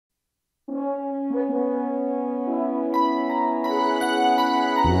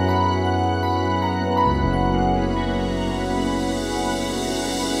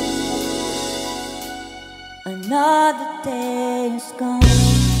Another day is gone.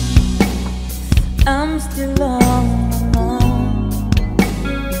 I'm still all alone.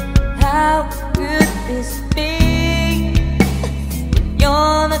 How could this be?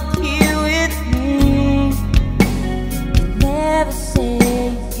 You're not here with me. You never say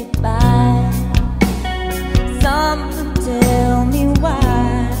goodbye. Someone tell me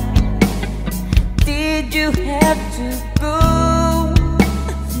why. Did you have to go?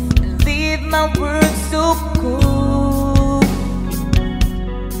 Leave my world so cold.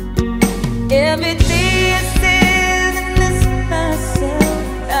 Every day I sit and ask myself,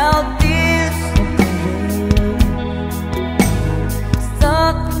 how did it slip away?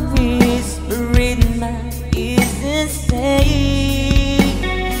 Something whispering in my ears and say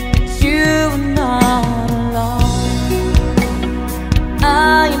you are not alone. I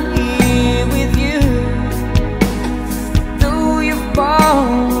am here with you, though you're far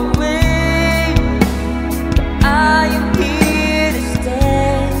away. I am here to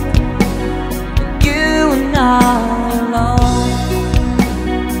stay. You are not alone.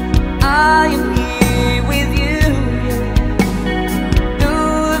 I am here with you,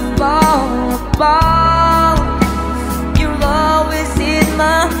 though you're far apart. You're always in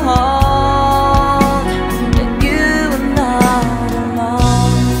my heart, and you are not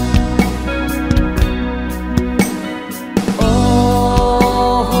alone.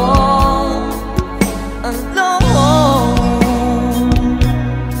 Oh, alone.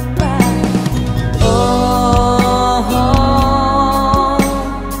 Right. Oh,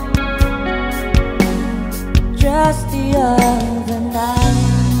 just the other night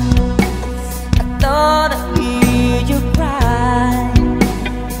I thought I'd hear you cry,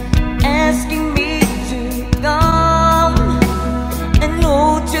 asking me to come and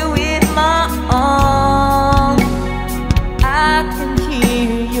hold you in my arms. I can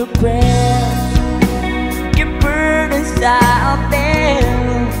hear your breath, your burdens out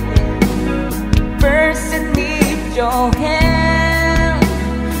there. First I need your hand,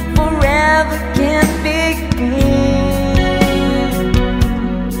 forever can begin.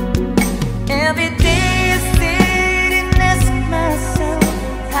 Every day I sit and ask myself,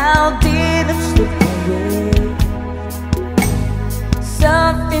 how did I slip away?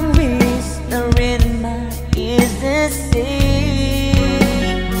 Something whispering in my ears and say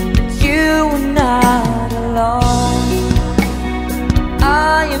you are not alone. I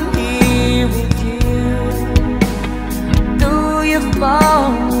am here with you, though you're far